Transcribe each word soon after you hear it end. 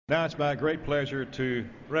Now it's my great pleasure to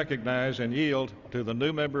recognize and yield to the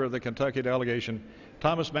new member of the Kentucky delegation,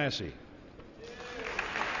 Thomas Massie.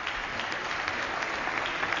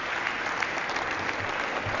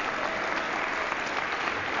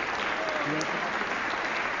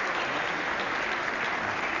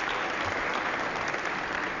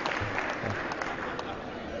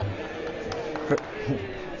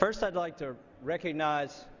 First, I'd like to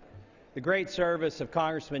recognize the great service of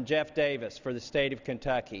Congressman Jeff Davis for the state of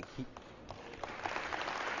Kentucky.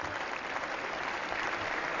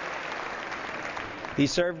 He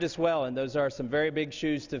served us well, and those are some very big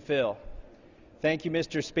shoes to fill. Thank you,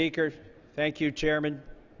 Mr. Speaker. Thank you, Chairman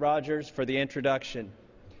Rogers, for the introduction.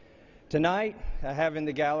 Tonight, I have in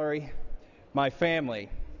the gallery my family.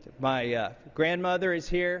 My grandmother is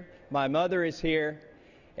here, my mother is here,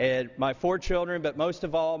 and my 4 children, but most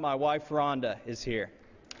of all, my wife, Rhonda, is here.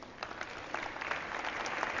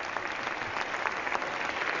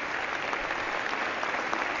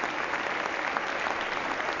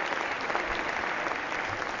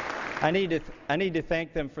 I need to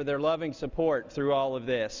thank them for their loving support through all of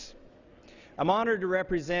this. I'm honored to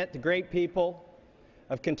represent the great people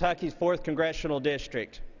of Kentucky's 4th Congressional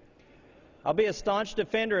District. I'll be a staunch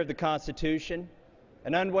defender of the Constitution,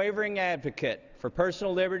 an unwavering advocate for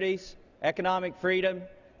personal liberties, economic freedom,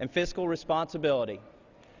 and fiscal responsibility.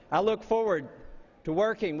 I look forward to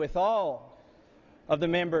working with all of the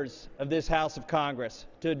members of this House of Congress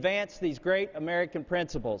to advance these great American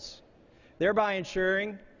principles, thereby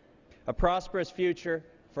ensuring a prosperous future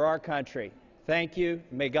for our country. Thank you.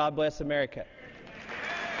 May God bless America.